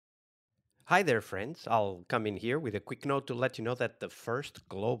Hi there, friends. I'll come in here with a quick note to let you know that the first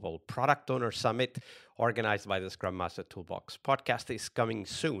global product owner summit organized by the Scrum Master Toolbox podcast is coming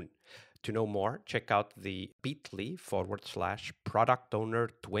soon. To know more, check out the bit.ly/ product owner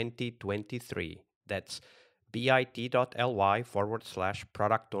 2023. That's bit.ly/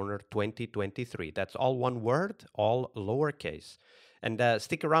 product owner 2023. That's all one word, all lowercase. And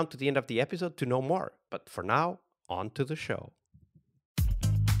stick around to the end of the episode to know more. But for now, on to the show.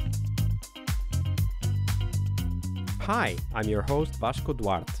 Hi, I'm your host Vasco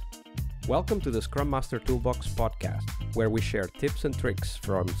Duarte. Welcome to the Scrum Master Toolbox podcast, where we share tips and tricks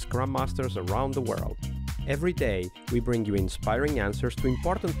from Scrum Masters around the world. Every day, we bring you inspiring answers to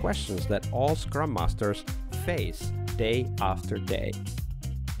important questions that all Scrum Masters face day after day.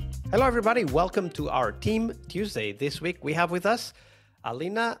 Hello, everybody. Welcome to our Team Tuesday. This week, we have with us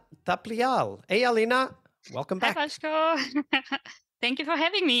Alina Taplial. Hey, Alina. Welcome back. Hi, Vasco. Thank you for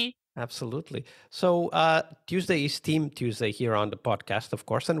having me. Absolutely. So Tuesday is Team Tuesday here on the podcast, of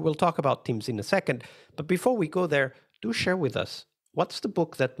course, and we'll talk about teams in a second. But before we go there, do share with us, what's the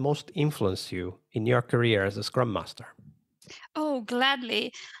book that most influenced you in your career as a Scrum Master? Oh,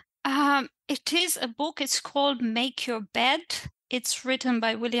 gladly. It is a book. It's called Make Your Bed. It's written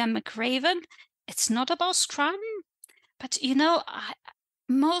by William McRaven. It's not about Scrum, but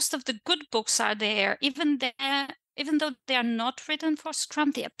most of the good books are there. Even though they are not written for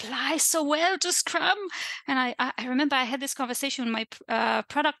Scrum, they apply so well to Scrum. And I remember I had this conversation with my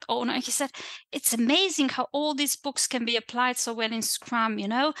product owner. He said, it's amazing how all these books can be applied so well in Scrum,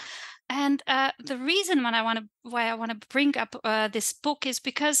 And the reason why I want to bring up this book is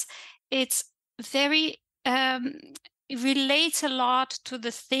because it's very it relates a lot to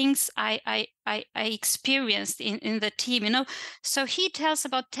the things I experienced in the team. So he tells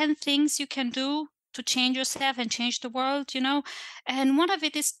about 10 things you can do to change yourself and change the world. And one of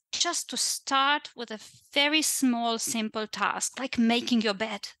it is just to start with a very small, simple task, like making your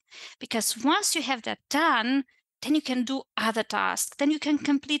bed. Because once you have that done, then you can do other tasks, then you can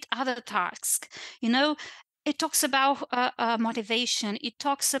complete other tasks. It talks about motivation. It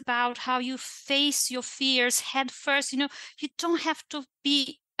talks about how you face your fears head first. You don't have to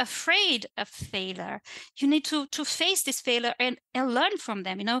be afraid of failure. You need to face this failure and learn from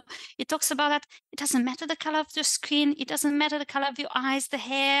them. It talks about that it doesn't matter the color of your skin. It doesn't matter the color of your eyes, the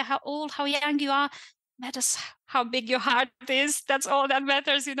hair, how old, how young you are. Matters how big your heart is. That's all that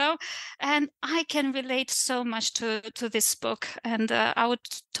matters. And I can relate so much to this book, and I would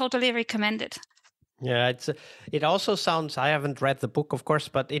totally recommend it. Yeah, it also sounds, I haven't read the book, of course,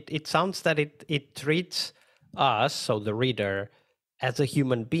 but it sounds that it treats us, so the reader, as a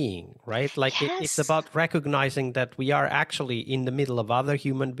human being, right? Like it's Yes. about recognizing that we are actually in the middle of other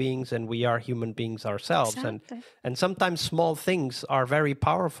human beings and we are human beings ourselves. Exactly. And sometimes small things are very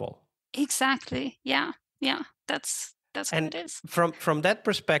powerful. Exactly. Yeah. That's how And it is. from that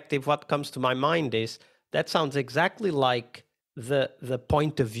perspective, what comes to my mind is that sounds exactly like the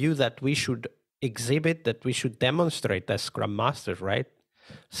point of view that we should exhibit, that we should demonstrate as Scrum Masters, right?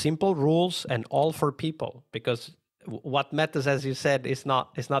 Simple rules and all for people, because what matters, as you said, is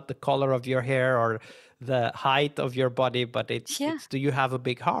not the color of your hair or the height of your body, but Yeah. it's do you have a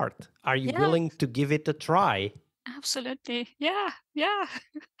big heart? Are you Yeah. willing to give it a try? Absolutely. Yeah.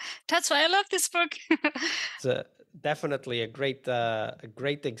 That's why I love this book. It's definitely a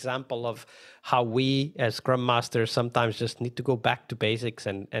great example of how we as Scrum Masters sometimes just need to go back to basics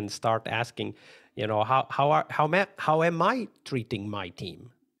and start asking, how am I treating my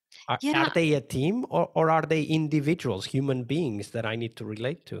team? Are Yeah. they a team, or are they individuals, human beings that I need to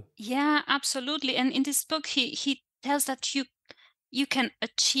relate to? Yeah, absolutely. And in this book, he tells that you can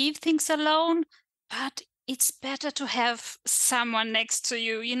achieve things alone, but it's better to have someone next to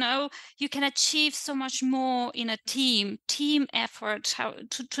you. You can achieve so much more in a team effort, how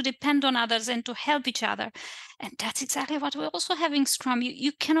to depend on others and to help each other. And that's exactly what we're also having Scrum.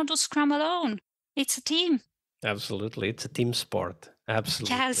 You cannot do Scrum alone. It's a team. Absolutely. It's a team sport. Yes.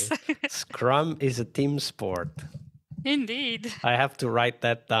 Absolutely. Scrum is a team sport. Indeed. I have to write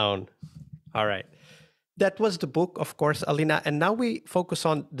that down. All right. That was the book, of course, Alina. And now we focus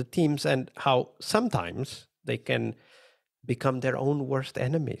on the teams and how sometimes they can become their own worst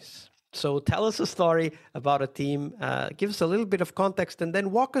enemies. So tell us a story about a team, give us a little bit of context, and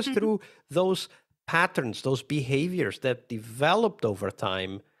then walk us through those patterns, those behaviors that developed over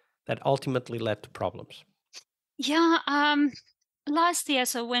time that ultimately led to problems. Yeah, last year,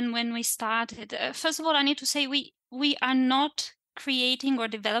 so when we started, first of all, I need to say we are not creating or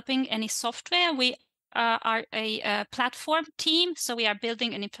developing any software. We are a platform team, so we are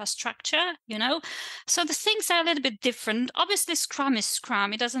building an infrastructure, so the things are a little bit different. Obviously Scrum is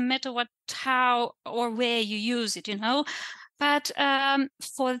Scrum. It doesn't matter how or where you use it, but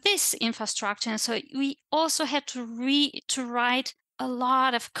for this infrastructure, so we also had to write a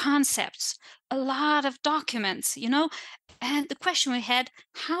lot of concepts, a lot of documents, and the question we had,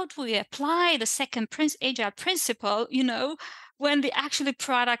 how do we apply the second agile principle, when the actually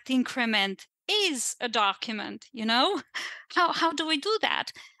product increment is a document, how do we do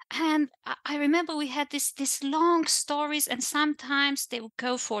that? And I remember we had this long stories, and sometimes they would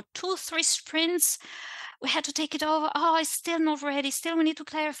go for 2-3 sprints. We had to take it over. Oh, it's still not ready. Still, we need to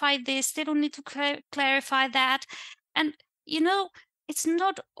clarify this. Still, we need to clarify that. And, it's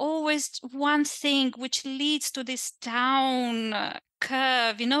not always one thing which leads to this down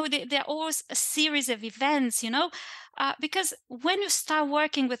curve. There are always a series of events, because when you start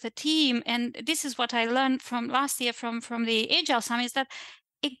working with a team, and this is what I learned from last year from the Agile Summit, is that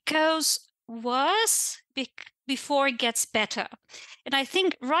it goes worse before it gets better. And I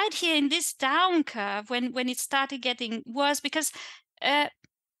think right here in this down curve, when it started getting worse, because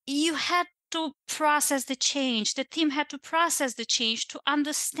you had to process the change. The team had to process the change to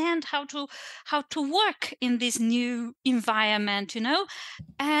understand how to work in this new environment,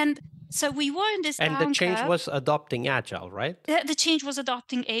 And so we were in this and down the change curve. was adopting Agile, right? The change was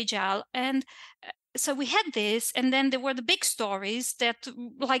adopting Agile, and so we had this, and then there were the big stories that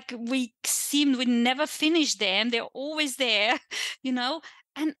we never finished them. They're always there,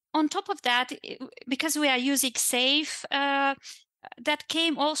 And on top of that, because we are using SAFe, that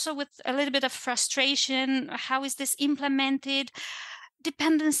came also with a little bit of frustration. How is this implemented?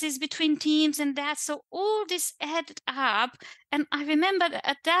 Dependencies between teams and that. So all this added up. And I remember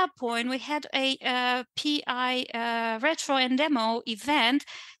at that point, we had a PI retro and demo event.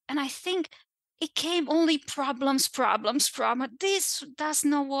 And I think it came only problems. This does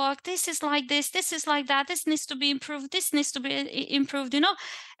not work. This is like this. This is like that. This needs to be improved. This needs to be improved,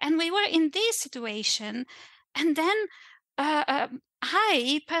 And we were in this situation. And then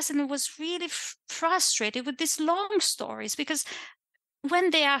I personally was really frustrated with these long stories, because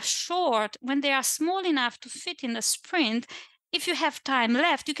when they are short, when they are small enough to fit in a sprint, if you have time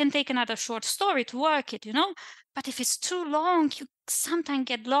left, you can take another short story to work it, But if it's too long, you sometimes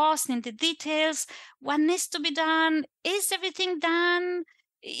get lost in the details. What needs to be done? Is everything done?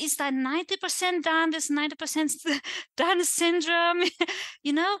 Is that 90% done? This 90% done syndrome,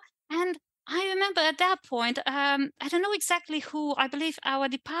 And I remember at that point, I don't know exactly who, I believe our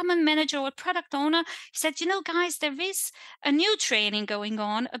department manager or product owner said, guys, there is a new training going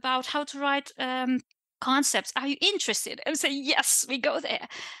on about how to write concepts. Are you interested? And say, yes, we go there.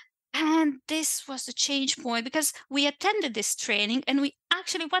 And this was the change point, because we attended this training, and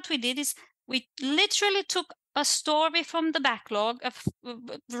what we did is we literally took a story from the backlog of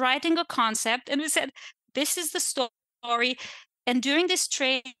writing a concept, and we said, this is the story. And during this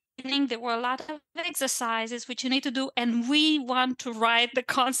training, there were a lot of exercises which you need to do, and we want to write the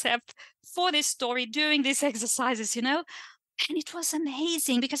concept for this story during these exercises, And it was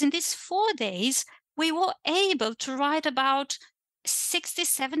amazing, because in these 4 days, we were able to write about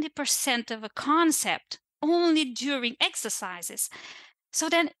 60-70% of a concept only during exercises. So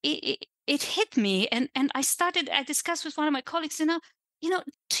then it hit me, and I discussed with one of my colleagues, do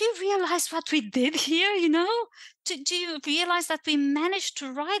you realize what we did here, Do you realize that we managed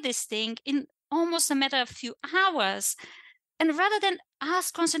to write this thing in almost a matter of few hours? And rather than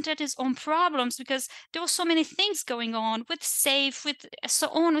us concentrating on problems, because there were so many things going on with SAFe, with so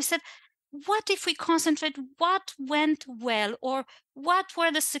on, we said, what if we concentrate what went well, or what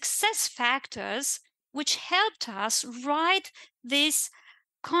were the success factors which helped us write this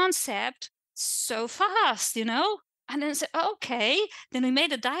concept so fast, And then say, okay. Then we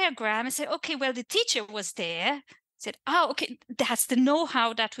made a diagram and said, okay, well, the teacher was there. Said, oh, okay, that's the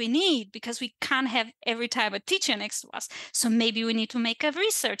know-how that we need, because we can't have every time a teacher next to us. So maybe we need to make a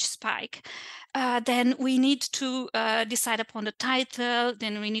research spike. Then we need to decide upon the title.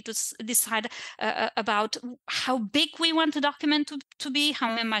 Then we need to decide about how big we want the document to be,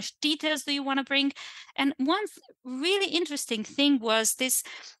 how much details do you want to bring. And one really interesting thing was this,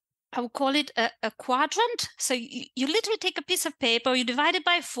 I would call it a quadrant. So you literally take a piece of paper, you divide it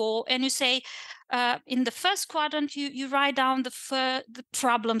by 4, and you say, in the first quadrant, you write down the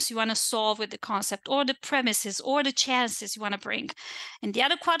problems you want to solve with the concept, or the premises, or the chances you want to bring. In the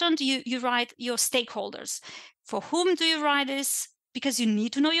other quadrant, you write your stakeholders. For whom do you write this? Because you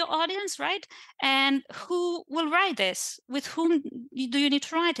need to know your audience, right? And who will write this? With whom do you need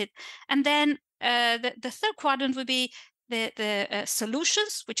to write it? And then the third quadrant would be the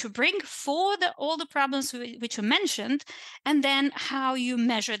solutions which you bring for all the problems which you mentioned, and then how you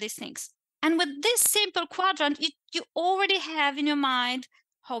measure these things. And with this simple quadrant, you already have in your mind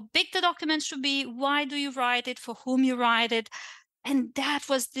how big the document should be, why do you write it, for whom you write it. And that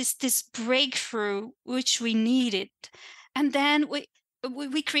was this breakthrough which we needed. And then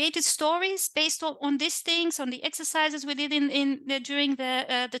we created stories based on these things, on the exercises we did during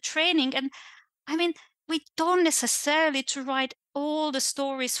the training. And I mean, we don't necessarily to write all the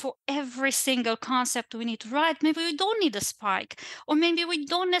stories for every single concept we need to write. Maybe we don't need a spike, or maybe we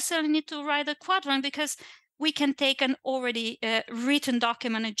don't necessarily need to write a quadrant, because we can take an already written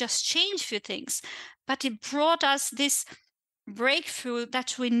document and just change a few things. But it brought us this breakthrough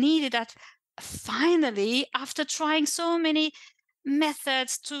that we needed, that finally, after trying so many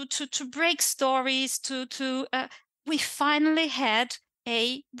methods to break stories, we finally had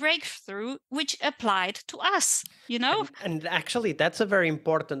a breakthrough which applied to us, you know. And actually, that's a very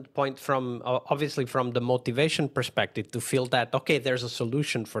important point from obviously from the motivation perspective, to feel that, okay, there's a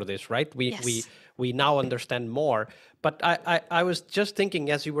solution for this, right? We now understand more. But I was just thinking,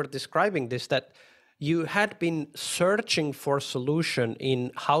 as you were describing this, that you had been searching for solution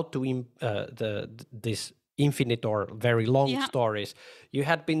in how to this infinite or very long stories. You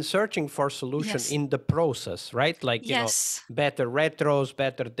had been searching for solution in the process, right? Like, you know, better retros,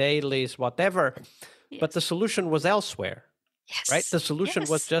 better dailies, whatever. But the solution was elsewhere, right? The solution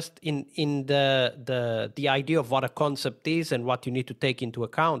was just in the idea of what a concept is and what you need to take into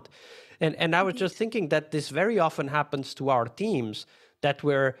account. And I was just thinking that this very often happens to our teams, that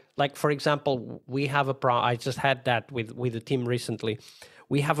we're like, for example, we have a problem. I just had that with the team recently.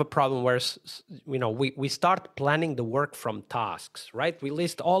 We have a problem where, you know, we start planning the work from tasks, right? We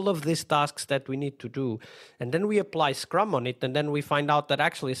list all of these tasks that we need to do, and then we apply Scrum on it, and then we find out that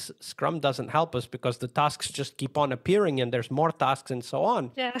actually Scrum doesn't help us, because the tasks just keep on appearing, and there's more tasks and so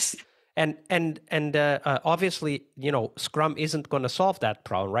on. Yes. And obviously, you know, Scrum isn't going to solve that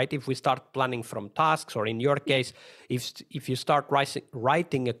problem, right? If we start planning from tasks, or in your case, if you start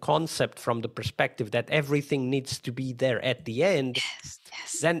writing a concept from the perspective that everything needs to be there at the end,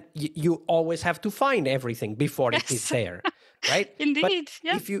 then you always have to find everything before it is there, right? Indeed.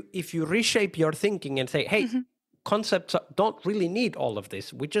 But if you reshape your thinking and say, hey, concepts don't really need all of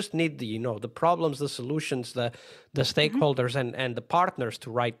this. We just need the, you know, the problems, the solutions, the stakeholders and the partners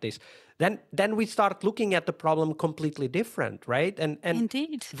to write this. Then we start looking at the problem completely different, right? And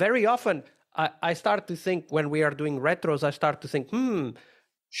Indeed. Very often I start to think, when we are doing retros, I start to think,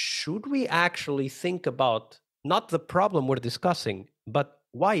 should we actually think about not the problem we're discussing, but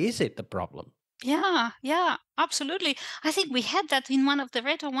why is it the problem? Yeah, absolutely. I think we had that in one of the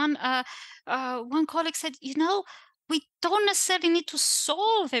retro. One colleague said, you know, we don't necessarily need to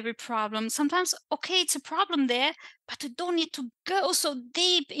solve every problem. Sometimes, okay, it's a problem there, but you don't need to go so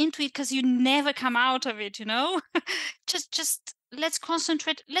deep into it, because you never come out of it, you know. just let's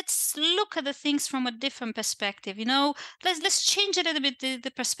concentrate. Let's look at the things from a different perspective, you know. Let's change a little bit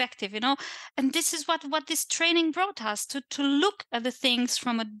the perspective, you know. And this is what this training brought us, to look at the things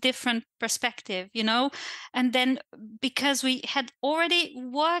from a different perspective, you know. And then, because we had already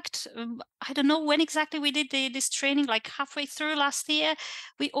worked, I don't know when exactly we did this training, like halfway through last year,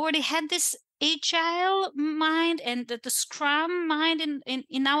 we already had this agile mind and the Scrum mind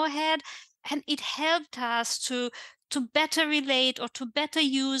in our head, and it helped us to better relate, or to better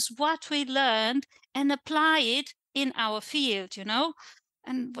use what we learned and apply it in our field, you know.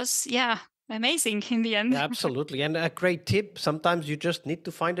 And was amazing in the end. Absolutely. And a great tip, sometimes you just need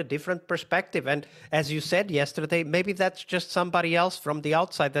to find a different perspective. And as you said yesterday, maybe that's just somebody else from the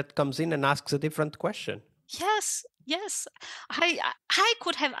outside that comes in and asks a different question. Yes. I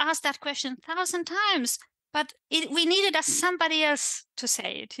could have asked that question 1,000 times, but we needed somebody else to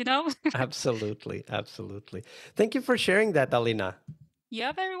say it, you know. Absolutely. Thank you for sharing that, Alina.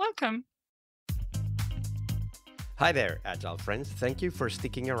 You're very welcome. Hi there, Agile friends. Thank you for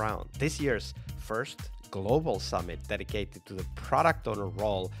sticking around. This year's first global summit dedicated to the product owner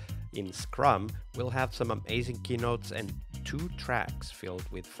role in Scrum will have some amazing keynotes and 2 tracks filled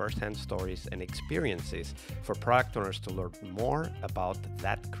with first-hand stories and experiences for product owners to learn more about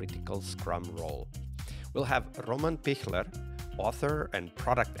that critical Scrum role. We'll have Roman Pichler, author and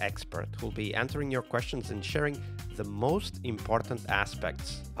product expert, who will be answering your questions and sharing the most important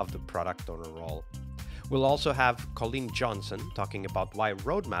aspects of the product owner role. We'll also have Colleen Johnson talking about why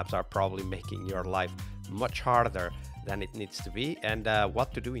roadmaps are probably making your life much harder than it needs to be, and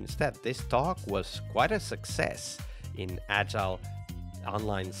what to do instead. This talk was quite a success in Agile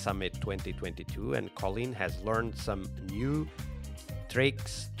Online Summit 2022, and Colleen has learned some new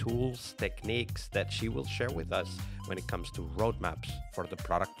tricks, tools, techniques that she will share with us when it comes to roadmaps for the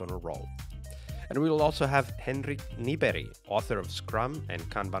product owner role. And we will also have Henrik Nyberg, author of Scrum and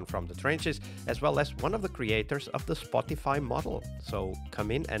Kanban from the Trenches, as well as one of the creators of the Spotify model. So come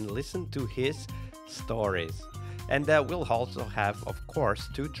in and listen to his stories. And we'll also have, of course,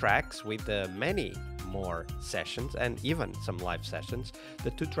 2 tracks with many more sessions and even some live sessions.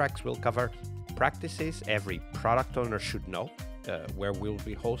 The 2 tracks will cover practices every product owner should know, where we'll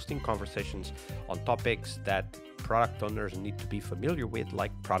be hosting conversations on topics that product owners need to be familiar with,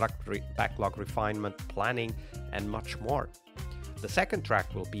 like backlog refinement, planning, and much more. The second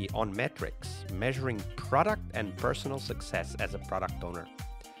track will be on metrics, measuring product and personal success as a product owner.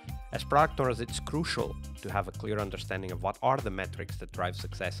 As product owners, it's crucial to have a clear understanding of what are the metrics that drive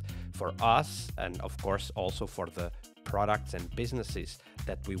success for us, and of course also for the products and businesses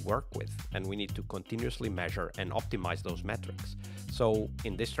that we work with, and we need to continuously measure and optimize those metrics. So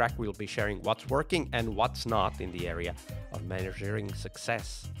in this track, we'll be sharing what's working and what's not in the area of measuring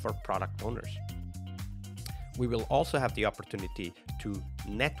success for product owners. We will also have the opportunity to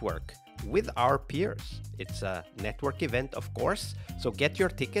network with our peers. It's a network event, of course, so get your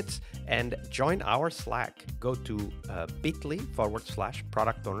tickets and join our Slack. Go to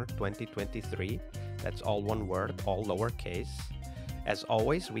bit.ly/product owner 2023. That's all one word, all lowercase. As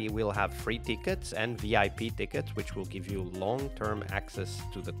always, we will have free tickets and VIP tickets, which will give you long-term access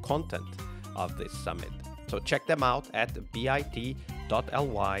to the content of this summit. So check them out at bit.ly/product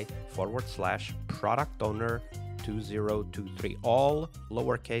owner 2023. All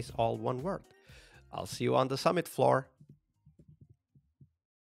lowercase, all one word. I'll see you on the summit floor.